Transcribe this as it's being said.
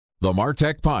The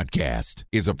MarTech Podcast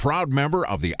is a proud member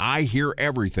of the I Hear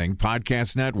Everything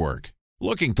Podcast Network.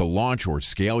 Looking to launch or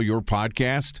scale your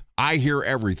podcast? I Hear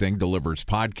Everything delivers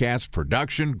podcast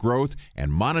production, growth,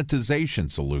 and monetization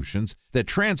solutions that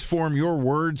transform your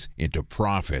words into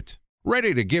profit.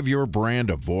 Ready to give your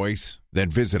brand a voice? Then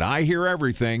visit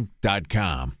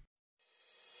iheareverything.com.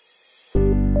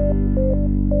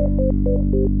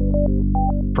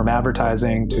 From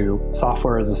advertising to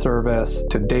software as a service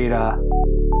to data.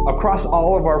 Across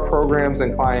all of our programs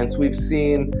and clients, we've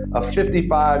seen a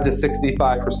 55 to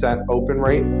 65% open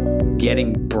rate.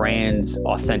 Getting brands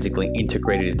authentically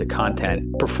integrated into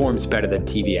content performs better than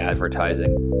TV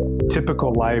advertising.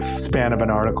 Typical lifespan of an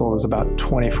article is about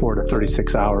 24 to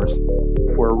 36 hours.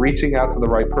 If we're reaching out to the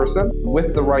right person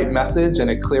with the right message and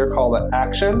a clear call to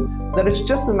action, then it's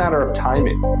just a matter of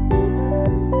timing.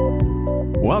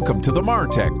 Welcome to the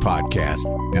MarTech Podcast,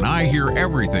 an I Hear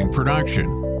Everything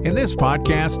production. In this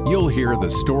podcast, you'll hear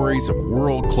the stories of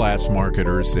world-class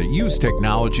marketers that use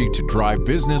technology to drive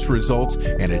business results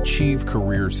and achieve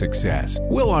career success.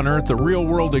 We'll unearth the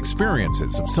real-world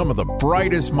experiences of some of the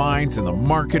brightest minds in the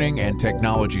marketing and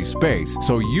technology space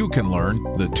so you can learn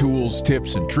the tools,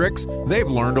 tips, and tricks they've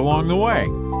learned along the way.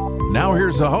 Now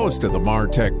here's the host of the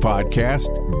MarTech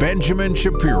Podcast, Benjamin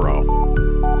Shapiro.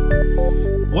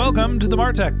 Welcome to the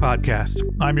MarTech Podcast.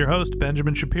 I'm your host,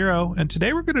 Benjamin Shapiro, and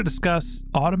today we're going to discuss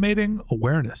automating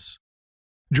awareness.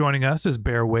 Joining us is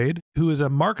Bear Wade, who is a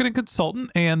marketing consultant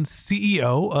and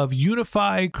CEO of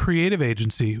Unify Creative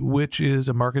Agency, which is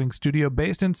a marketing studio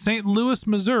based in St. Louis,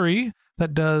 Missouri,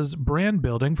 that does brand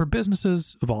building for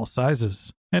businesses of all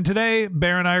sizes. And today,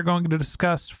 Bear and I are going to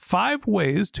discuss 5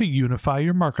 ways to unify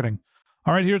your marketing.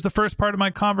 All right, here's the first part of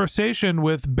my conversation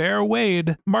with Bear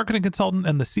Wade, marketing consultant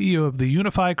and the CEO of the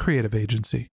Unify Creative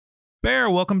Agency. Bear,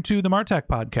 welcome to the MarTech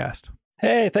Podcast.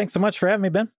 Hey, thanks so much for having me,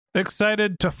 Ben.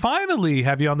 Excited to finally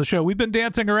have you on the show. We've been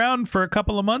dancing around for a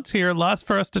couple of months here. Lots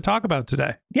for us to talk about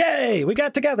today. Yay, we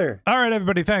got together. All right,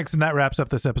 everybody, thanks. And that wraps up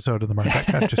this episode of the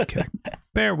MarTech. I'm just kidding.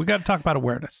 Bear, we got to talk about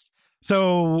awareness.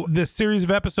 So this series of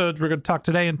episodes, we're going to talk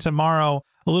today and tomorrow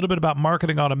a little bit about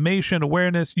marketing automation,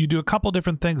 awareness. You do a couple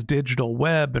different things, digital,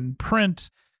 web, and print.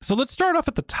 So let's start off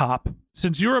at the top.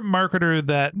 Since you're a marketer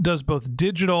that does both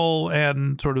digital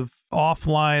and sort of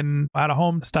offline,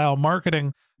 out-of-home style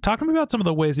marketing, talk to me about some of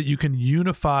the ways that you can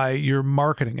unify your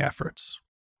marketing efforts.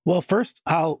 Well, first,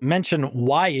 I'll mention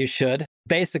why you should.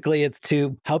 Basically, it's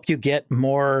to help you get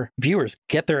more viewers,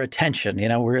 get their attention. You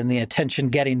know, we're in the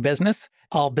attention-getting business.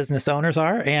 All business owners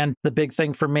are. And the big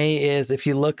thing for me is if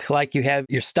you look like you have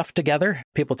your stuff together,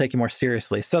 people take you more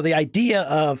seriously. So the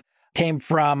idea came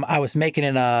from, I was making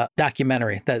a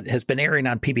documentary that has been airing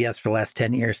on PBS for the last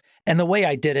 10 years. And the way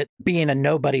I did it, being a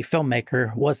nobody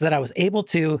filmmaker, was that I was able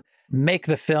to make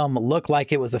the film look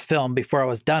like it was a film before I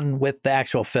was done with the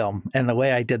actual film. And the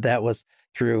way I did that was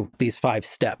through these 5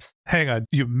 steps. Hang on,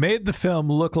 you made the film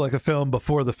look like a film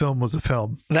before the film was a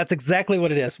film. That's exactly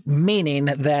what it is, meaning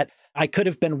that I could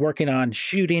have been working on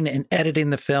shooting and editing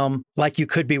the film like you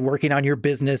could be working on your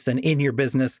business and in your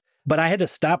business. But I had to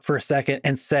stop for a second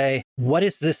and say, what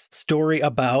is this story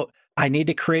about? I need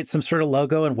to create some sort of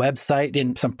logo and website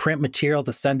and some print material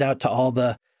to send out to all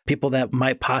the people that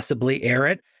might possibly air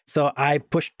it. So I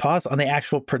pushed pause on the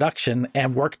actual production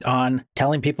and worked on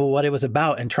telling people what it was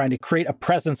about and trying to create a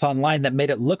presence online that made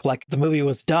it look like the movie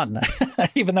was done,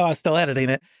 even though I was still editing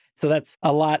it. So that's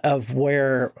a lot of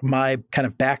where my kind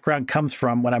of background comes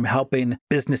from when I'm helping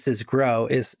businesses grow,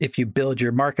 is if you build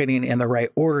your marketing in the right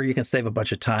order, you can save a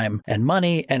bunch of time and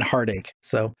money and heartache.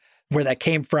 So where that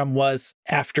came from was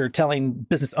after telling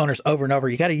business owners over and over,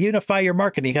 you got to unify your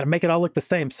marketing. You got to make it all look the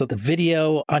same. So the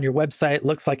video on your website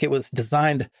looks like it was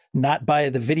designed not by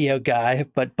the video guy,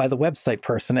 but by the website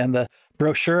person. And the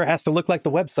brochure has to look like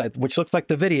the website, which looks like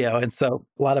the video. And so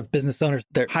a lot of business owners,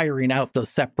 they're hiring out those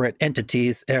separate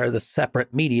entities or the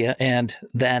separate media, and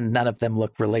then none of them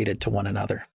look related to one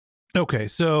another. Okay,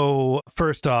 so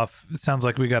first off, it sounds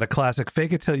like we got a classic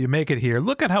fake it till you make it here.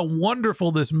 Look at how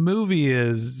wonderful this movie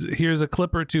is. Here's a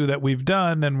clip or two that we've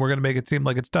done, and we're going to make it seem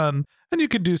like it's done. And you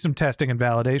could do some testing and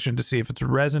validation to see if it's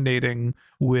resonating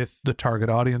with the target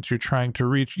audience you're trying to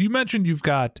reach. You mentioned you've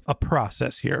got a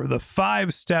process here, the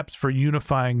 5 steps for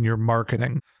unifying your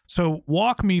marketing. So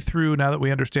walk me through, now that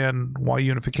we understand why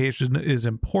unification is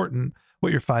important,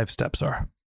 what your 5 steps are.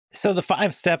 So the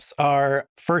 5 steps are,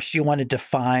 first you want to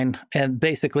define, and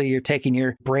basically you're taking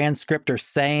your brand script or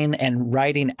saying and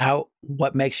writing out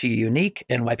what makes you unique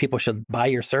and why people should buy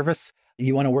your service.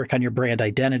 You want to work on your brand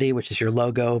identity, which is your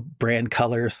logo, brand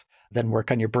colors, Then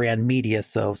work on your brand media.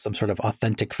 So some sort of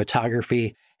authentic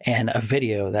photography and a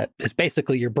video that is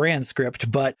basically your brand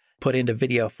script, but put into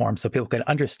video form so people can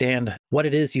understand what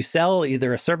it is you sell,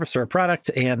 either a service or a product,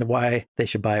 and why they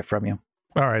should buy it from you.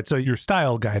 All right. So you're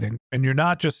style guiding, and you're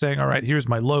not just saying, all right, here's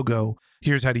my logo.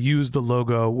 Here's how to use the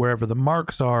logo wherever the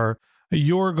marks are.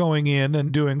 You're going in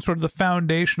and doing sort of the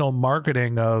foundational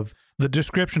marketing of the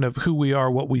description of who we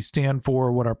are, what we stand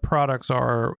for, what our products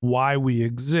are, why we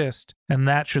exist. And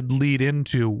that should lead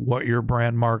into what your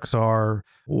brand marks are,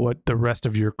 what the rest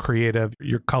of your creative,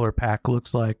 your color pack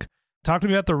looks like. Talk to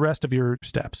me about the rest of your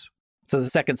steps. So the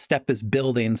second step is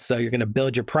building. So you're going to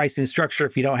build your pricing structure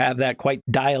if you don't have that quite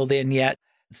dialed in yet.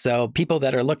 So people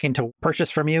that are looking to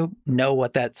purchase from you know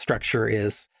what that structure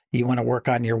is. You want to work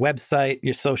on your website,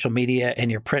 your social media, and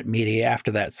your print media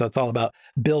after that. So it's all about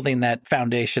building that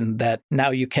foundation that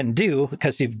now you can do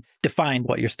because you've defined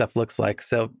what your stuff looks like.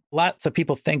 So lots of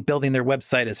people think building their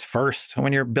website is first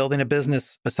when you're building a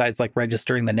business, besides like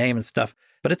registering the name and stuff.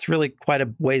 But it's really quite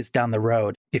a ways down the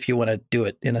road if you want to do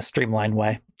it in a streamlined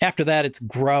way. After that, it's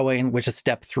growing, which is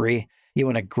step 3. You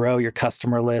want to grow your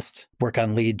customer list, work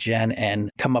on lead gen,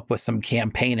 and come up with some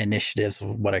campaign initiatives,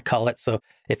 what I call it. So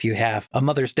if you have a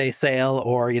Mother's Day sale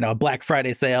or, a Black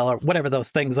Friday sale or whatever those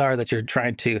things are that you're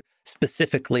trying to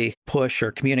specifically push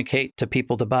or communicate to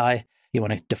people to buy, you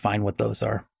want to define what those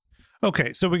are.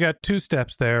 Okay, so we got 2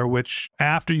 steps there, which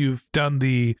after you've done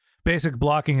the basic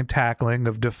blocking and tackling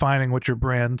of defining what your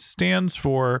brand stands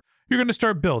for, you're going to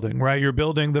start building, right? You're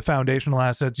building the foundational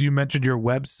assets. You mentioned your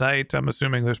website. I'm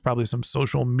assuming there's probably some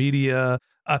social media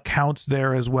accounts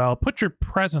there as well. Put your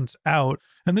presence out,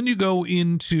 and then you go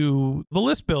into the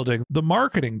list building, the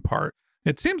marketing part.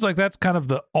 It seems like that's kind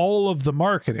of all of the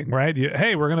marketing, right?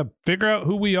 Hey, we're going to figure out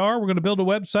who we are. We're going to build a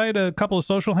website, a couple of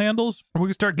social handles. We're going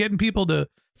to start getting people to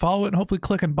follow it and hopefully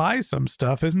click and buy some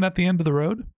stuff. Isn't that the end of the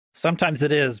road? Sometimes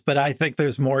it is, but I think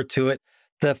there's more to it.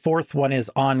 The fourth one is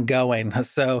ongoing.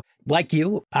 So like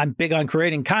you, I'm big on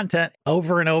creating content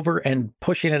over and over and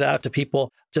pushing it out to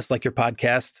people, just like your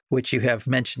podcast, which you have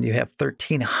mentioned. You have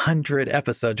 1,300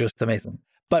 episodes, which is amazing.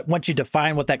 But once you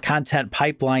define what that content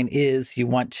pipeline is, you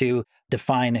want to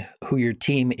define who your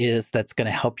team is that's going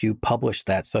to help you publish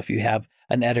that. So if you have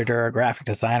an editor, a graphic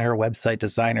designer, a website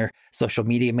designer, social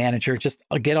media manager, just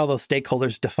get all those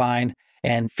stakeholders defined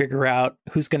and figure out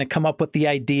who's going to come up with the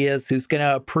ideas, who's going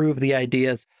to approve the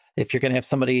ideas. If you're going to have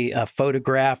somebody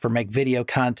photograph or make video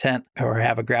content or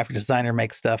have a graphic designer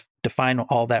make stuff, define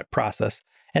all that process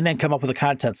and then come up with a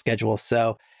content schedule.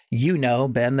 So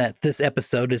Ben, that this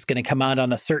episode is going to come out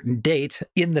on a certain date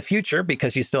in the future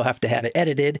because you still have to have it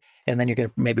edited. And then you're going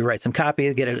to maybe write some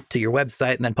copy, get it to your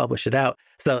website, and then publish it out.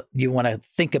 So you want to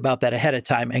think about that ahead of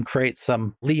time and create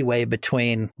some leeway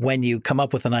between when you come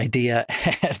up with an idea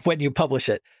and when you publish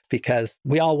it, because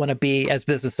we all want to be, as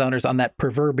business owners, on that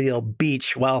proverbial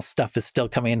beach while stuff is still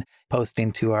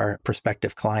posting to our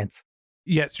prospective clients.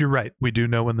 Yes, you're right. We do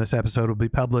know when this episode will be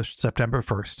published, September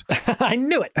 1st. I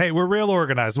knew it. Hey, we're real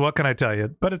organized. What can I tell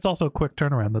you? But it's also a quick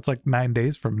turnaround. That's like 9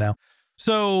 days from now.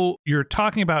 So you're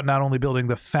talking about not only building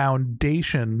the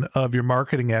foundation of your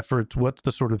marketing efforts, what's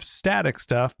the sort of static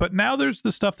stuff, but now there's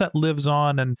the stuff that lives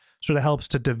on and sort of helps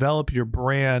to develop your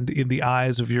brand in the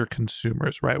eyes of your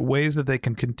consumers, right? Ways that they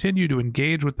can continue to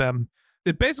engage with them.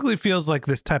 It basically feels like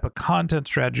this type of content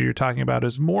strategy you're talking about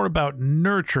is more about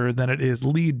nurture than it is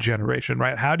lead generation,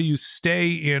 right? How do you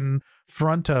stay in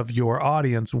front of your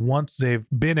audience once they've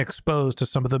been exposed to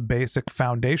some of the basic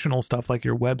foundational stuff like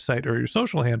your website or your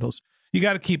social handles? You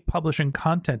got to keep publishing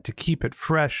content to keep it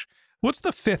fresh. What's the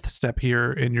 5th step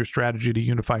here in your strategy to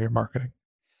unify your marketing?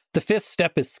 The 5th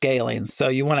step is scaling. So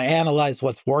you want to analyze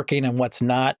what's working and what's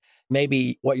not.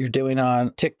 Maybe what you're doing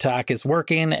on TikTok is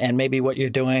working and maybe what you're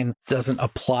doing doesn't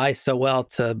apply so well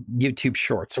to YouTube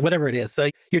Shorts or whatever it is. So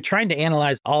you're trying to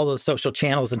analyze all those social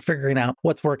channels and figuring out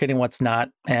what's working and what's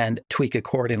not and tweak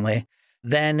accordingly.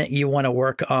 Then you want to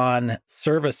work on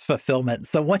service fulfillment.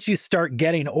 So once you start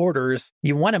getting orders,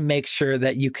 you want to make sure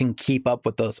that you can keep up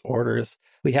with those orders.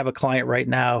 We have a client right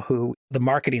now who the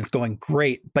marketing is going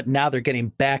great, but now they're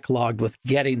getting backlogged with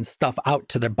getting stuff out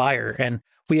to their buyer. And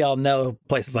we all know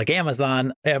places like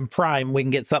Amazon and Prime, we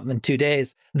can get something in 2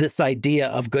 days. This idea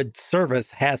of good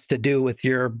service has to do with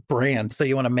your brand. So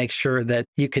you want to make sure that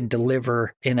you can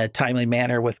deliver in a timely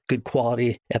manner with good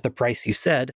quality at the price you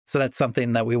said. So that's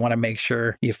something that we want to make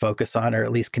sure you focus on or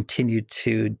at least continue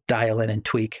to dial in and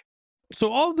tweak.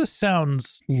 So all of this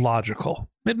sounds logical.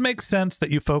 It makes sense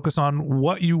that you focus on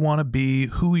what you want to be,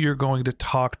 who you're going to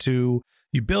talk to.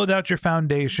 You build out your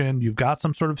foundation. You've got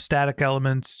some sort of static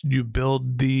elements. You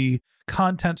build the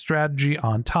content strategy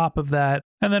on top of that.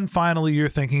 And then finally, you're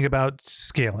thinking about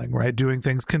scaling, right? Doing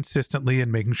things consistently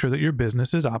and making sure that your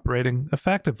business is operating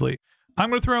effectively. I'm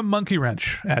going to throw a monkey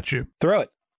wrench at you. Throw it.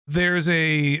 There's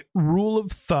a rule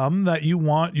of thumb that you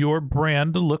want your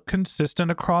brand to look consistent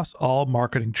across all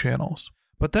marketing channels.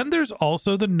 But then there's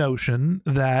also the notion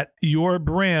that your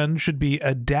brand should be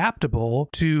adaptable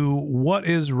to what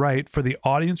is right for the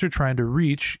audience you're trying to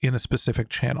reach in a specific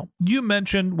channel. You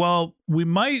mentioned, well, we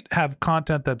might have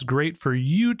content that's great for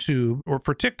YouTube or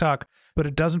for TikTok, but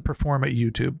it doesn't perform at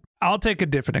YouTube. I'll take a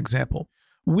different example.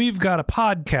 We've got a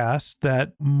podcast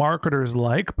that marketers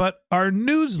like, but our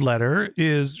newsletter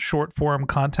is short form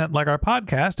content like our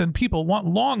podcast, and people want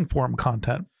long form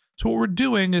content. So what we're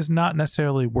doing is not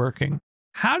necessarily working.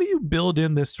 How do you build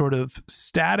in this sort of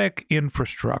static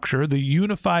infrastructure, the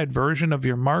unified version of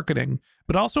your marketing,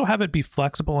 but also have it be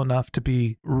flexible enough to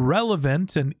be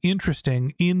relevant and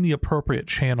interesting in the appropriate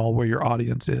channel where your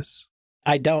audience is?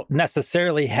 I don't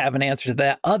necessarily have an answer to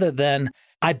that other than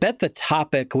I bet the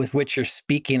topic with which you're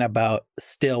speaking about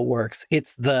still works.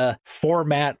 It's the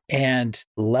format and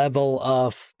level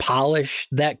of polish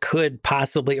that could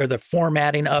possibly, or the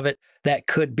formatting of it that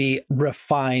could be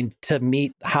refined to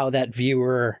meet how that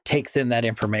viewer takes in that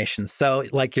information. So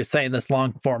like you're saying, this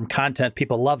long form content,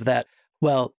 people love that.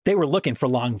 Well, they were looking for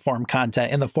long form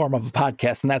content in the form of a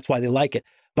podcast, and that's why they like it.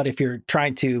 But if you're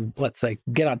trying to, let's say,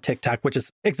 get on TikTok, which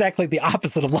is exactly the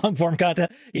opposite of long form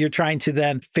content, you're trying to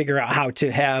then figure out how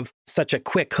to have such a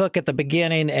quick hook at the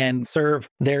beginning and serve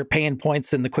their pain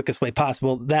points in the quickest way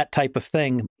possible, that type of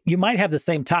thing. You might have the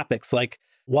same topics like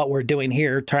what we're doing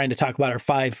here, trying to talk about our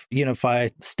 5 Unify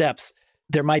steps.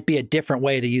 There might be a different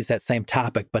way to use that same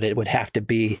topic, but it would have to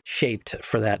be shaped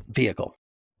for that vehicle.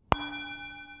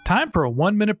 Time for a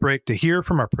 1-minute break to hear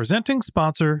from our presenting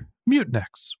sponsor,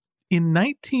 Mutinex. In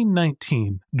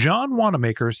 1919, John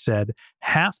Wanamaker said,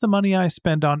 "Half the money I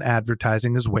spend on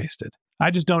advertising is wasted.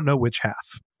 I just don't know which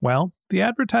half." Well, the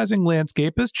advertising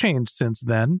landscape has changed since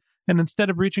then, and instead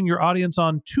of reaching your audience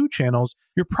on 2 channels,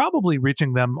 you're probably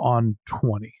reaching them on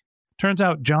 20. Turns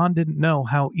out John didn't know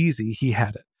how easy he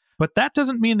had it. But that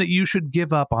doesn't mean that you should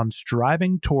give up on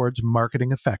striving towards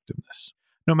marketing effectiveness.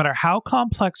 No matter how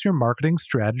complex your marketing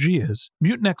strategy is,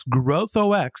 Mutinex Growth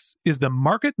OX is the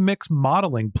market mix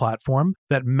modeling platform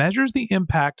that measures the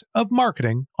impact of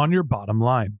marketing on your bottom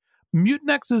line.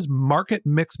 Mutinex's market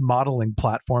mix modeling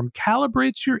platform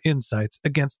calibrates your insights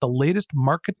against the latest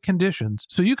market conditions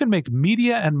so you can make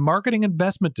media and marketing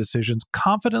investment decisions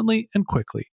confidently and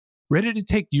quickly. Ready to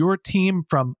take your team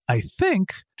from I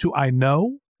think to I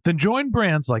know? Then join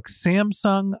brands like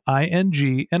Samsung,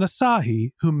 ING, and Asahi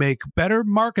who make better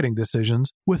marketing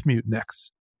decisions with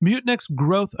Mutinex. Mutinex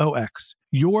Growth OX.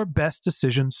 Your best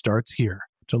decision starts here.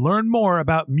 To learn more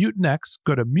about Mutinex,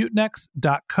 go to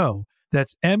mutinex.co.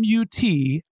 That's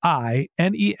MUTINEX.co.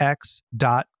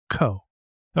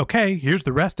 Okay, here's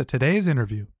the rest of today's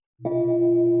interview.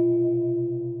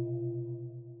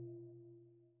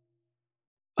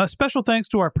 A special thanks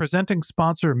to our presenting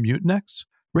sponsor, Mutinex.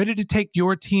 Ready to take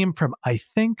your team from I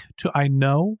think to I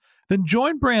know? Then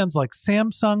join brands like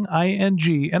Samsung,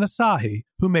 ING, and Asahi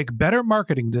who make better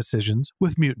marketing decisions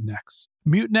with Mutinex.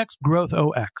 Mutinex Growth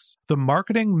OX, the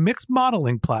marketing mix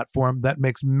modeling platform that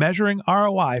makes measuring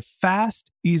ROI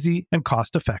fast, easy, and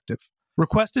cost-effective.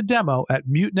 Request a demo at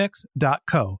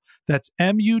mutinex.co. That's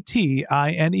MUTINEX.co.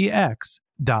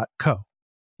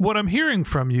 What I'm hearing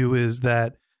from you is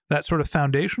that sort of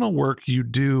foundational work you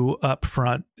do up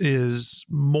front is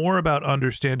more about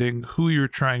understanding who you're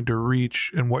trying to reach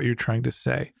and what you're trying to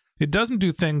say. It doesn't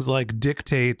do things like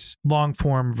dictate long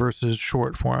form versus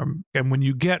short form. And when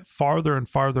you get farther and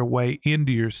farther away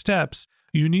into your steps,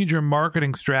 you need your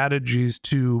marketing strategies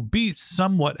to be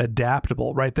somewhat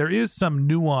adaptable, right? There is some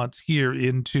nuance here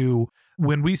into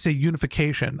when we say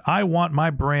unification. I want my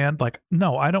brand,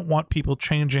 no, I don't want people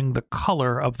changing the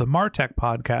color of the Martech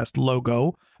podcast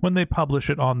logo when they publish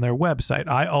it on their website.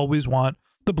 I always want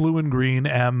the blue and green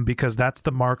M because that's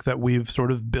the mark that we've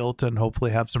sort of built and hopefully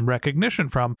have some recognition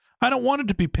from. I don't want it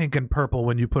to be pink and purple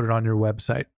when you put it on your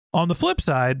website. On the flip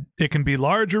side, it can be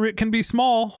large or it can be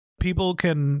small. People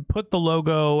can put the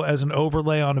logo as an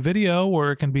overlay on a video,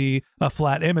 or it can be a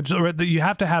flat image. Or you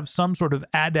have to have some sort of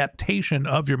adaptation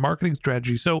of your marketing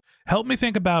strategy. So help me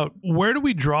think about, where do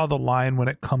we draw the line when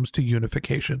it comes to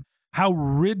unification? How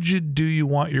rigid do you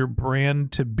want your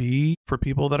brand to be for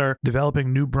people that are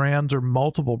developing new brands or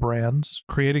multiple brands,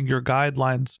 creating your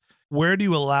guidelines? Where do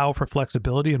you allow for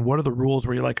flexibility, and what are the rules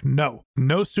where you're like, no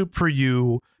soup for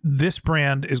you. This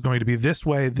brand is going to be this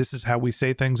way. This is how we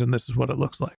say things, and this is what it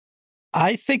looks like.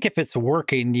 I think if it's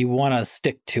working, you want to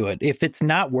stick to it. If it's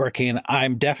not working,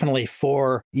 I'm definitely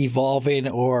for evolving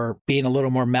or being a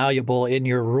little more malleable in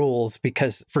your rules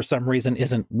because for some reason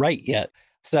isn't right yet.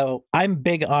 So I'm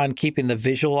big on keeping the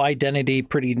visual identity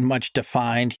pretty much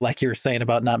defined, like you were saying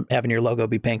about not having your logo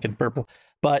be pink and purple,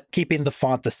 but keeping the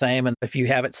font the same. And if you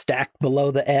have it stacked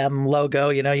below the M logo,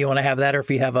 you want to have that. Or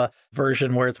if you have a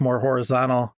version where it's more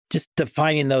horizontal, just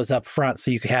defining those up front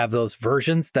so you can have those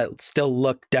versions that still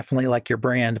look definitely like your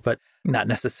brand, but not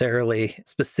necessarily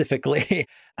specifically,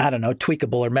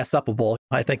 tweakable or mess upable.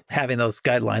 I think having those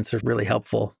guidelines are really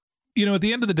helpful. At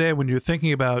the end of the day, when you're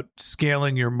thinking about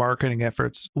scaling your marketing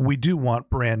efforts, we do want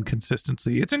brand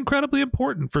consistency. It's incredibly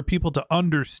important for people to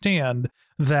understand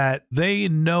that they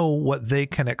know what they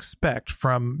can expect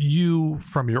from you,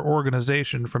 from your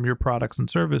organization, from your products and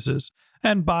services.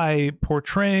 And by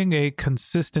portraying a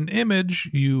consistent image,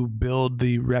 you build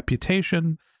the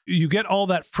reputation. You get all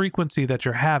that frequency that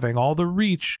you're having, all the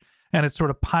reach, and it's sort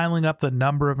of piling up the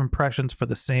number of impressions for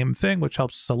the same thing, which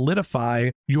helps solidify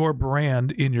your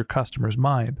brand in your customer's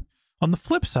mind. On the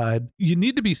flip side, you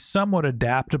need to be somewhat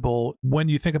adaptable when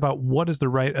you think about what is the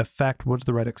right effect, what's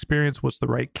the right experience, what's the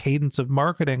right cadence of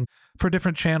marketing for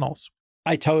different channels.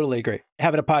 I totally agree.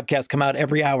 Having a podcast come out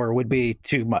every hour would be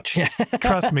too much.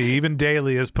 Trust me, even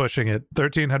daily is pushing it.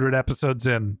 1,300 episodes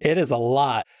in. It is a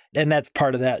lot. And that's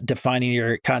part of that defining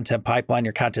your content pipeline,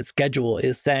 your content schedule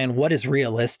is saying what is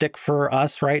realistic for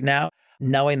us right now,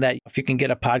 knowing that if you can get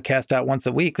a podcast out once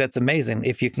a week, that's amazing.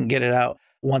 If you can get it out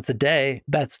once a day,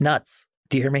 that's nuts.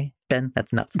 Do you hear me, Ben?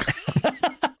 That's nuts.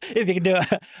 If you can do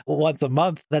it once a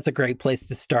month, that's a great place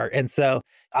to start. And so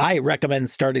I recommend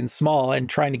starting small and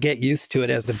trying to get used to it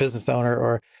as a business owner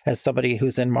or as somebody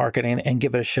who's in marketing and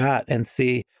give it a shot and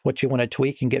see what you want to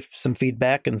tweak and get some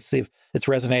feedback and see if it's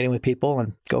resonating with people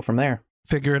and go from there.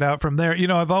 Figure it out from there.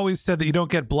 I've always said that you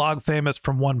don't get blog famous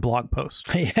from one blog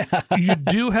post. Yeah. You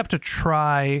do have to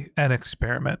try and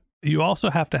experiment. You also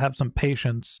have to have some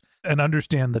patience and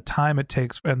understand the time it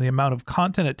takes and the amount of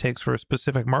content it takes for a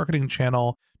specific marketing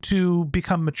channel to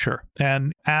become mature.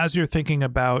 And as you're thinking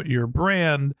about your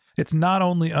brand, it's not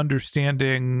only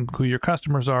understanding who your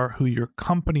customers are, who your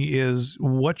company is,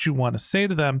 what you want to say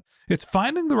to them, it's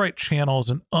finding the right channels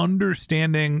and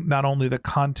understanding not only the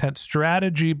content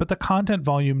strategy, but the content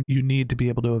volume you need to be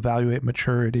able to evaluate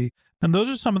maturity. And those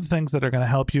are some of the things that are going to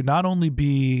help you not only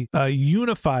be a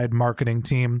unified marketing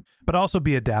team, but also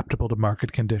be adaptable to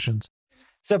market conditions.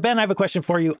 So Ben, I have a question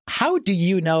for you. How do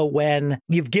you know when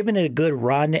you've given it a good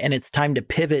run and it's time to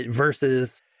pivot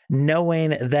versus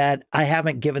knowing that I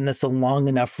haven't given this a long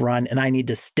enough run and I need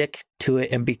to stick to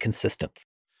it and be consistent?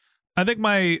 I think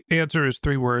my answer is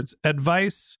 3 words: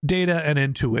 advice, data, and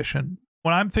intuition.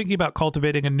 When I'm thinking about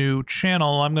cultivating a new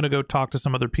channel, I'm going to go talk to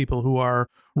some other people who are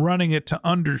running it to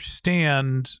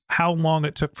understand how long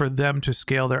it took for them to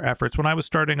scale their efforts. When I was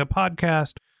starting a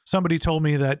podcast, somebody told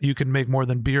me that you can make more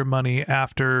than beer money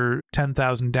after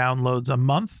 10,000 downloads a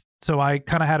month. So I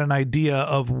kind of had an idea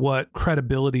of what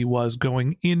credibility was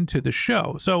going into the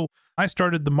show. So I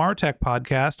started the MarTech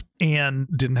podcast and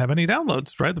didn't have any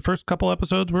downloads, right? The first couple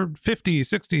episodes were 50,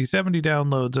 60, 70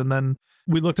 downloads. And then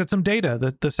we looked at some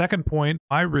data. The second point,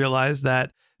 I realized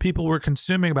that people were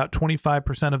consuming about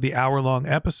 25% of the hour-long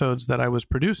episodes that I was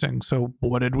producing. So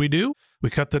what did we do? We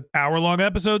cut the hour-long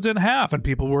episodes in half and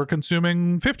people were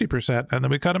consuming 50%. And then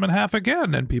we cut them in half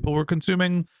again and people were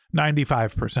consuming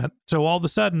 95%. So all of a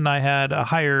sudden I had a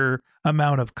higher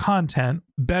amount of content,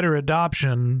 better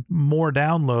adoption, more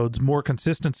downloads, more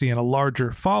consistency, and a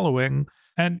larger following.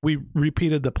 And we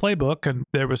repeated the playbook, and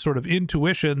there was sort of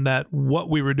intuition that what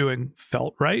we were doing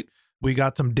felt right. We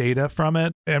got some data from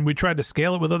it, and we tried to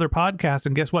scale it with other podcasts,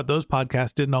 and guess what? Those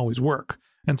podcasts didn't always work.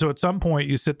 And so at some point,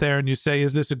 you sit there and you say,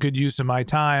 is this a good use of my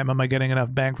time? Am I getting enough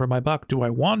bang for my buck? Do I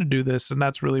want to do this? And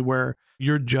that's really where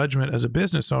your judgment as a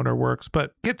business owner works.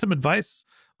 But get some advice,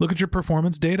 look at your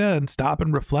performance data, and stop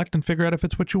and reflect and figure out if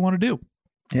it's what you want to do.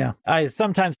 Yeah. I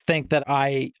sometimes think that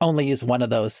I only use one of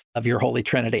those of your holy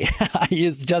trinity. I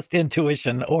use just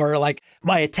intuition or like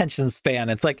my attention span.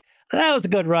 It's like, that was a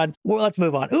good run. Well, let's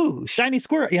move on. Ooh, shiny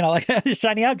squirrel, like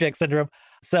shiny object syndrome.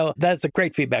 So that's a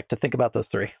great feedback to think about those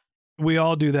 3. We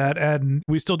all do that, and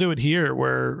we still do it here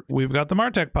where we've got the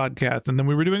MarTech podcast, and then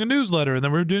we were doing a newsletter, and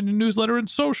then we were doing a newsletter and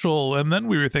social, and then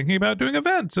we were thinking about doing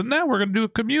events, and now we're going to do a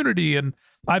community. And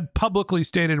I've publicly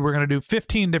stated we're going to do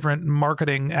 15 different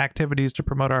marketing activities to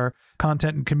promote our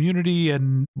content and community,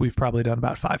 and we've probably done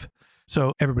about 5.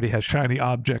 So everybody has shiny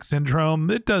object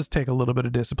syndrome. It does take a little bit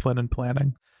of discipline and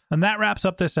planning. And that wraps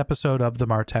up this episode of the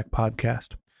MarTech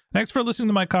podcast. Thanks for listening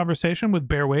to my conversation with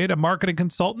Bear Wade, a marketing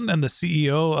consultant and the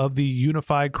CEO of the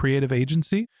Unify creative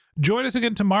agency. Join us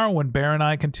again tomorrow when Bear and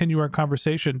I continue our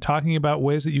conversation talking about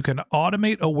ways that you can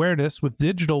automate awareness with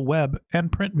digital, web, and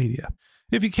print media.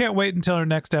 If you can't wait until our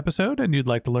next episode and you'd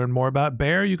like to learn more about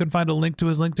Bear, you can find a link to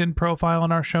his LinkedIn profile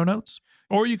in our show notes,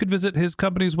 or you could visit his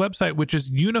company's website, which is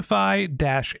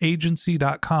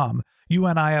unify-agency.com,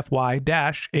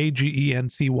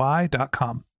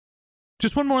 unify-agency.com.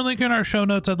 Just one more link in our show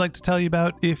notes I'd like to tell you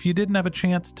about. If you didn't have a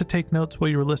chance to take notes while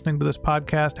you were listening to this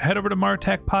podcast, head over to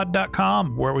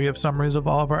martechpod.com, where we have summaries of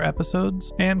all of our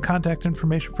episodes and contact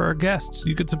information for our guests.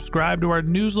 You could subscribe to our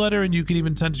newsletter, and you can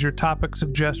even send us your topic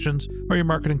suggestions or your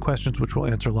marketing questions, which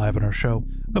we'll answer live on our show.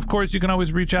 Of course, you can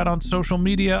always reach out on social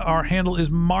media. Our handle is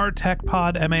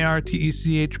martechpod,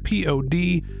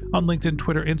 MARTECHPOD, on LinkedIn,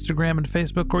 Twitter, Instagram, and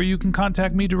Facebook, or you can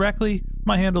contact me directly.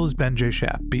 My handle is Ben J.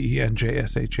 Shap,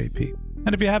 BENJSHAP.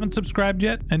 And if you haven't subscribed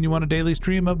yet and you want a daily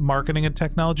stream of marketing and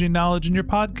technology knowledge in your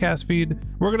podcast feed,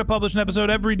 we're going to publish an episode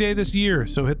every day this year.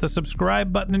 So hit the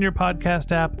subscribe button in your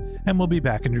podcast app and we'll be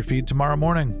back in your feed tomorrow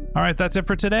morning. All right, that's it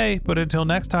for today. But until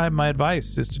next time, my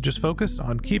advice is to just focus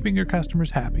on keeping your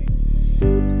customers happy.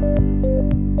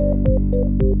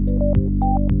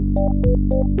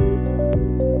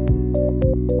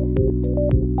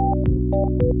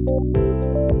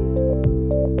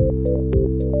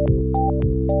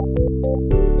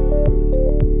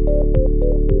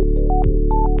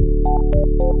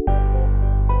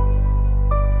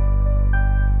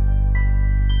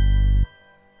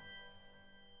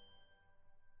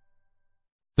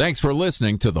 Thanks for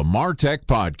listening to the MarTech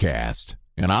Podcast,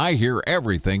 and I Hear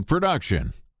Everything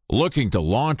production. Looking to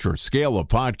launch or scale a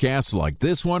podcast like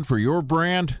this one for your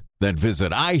brand? Then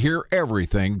visit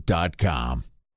iheareverything.com.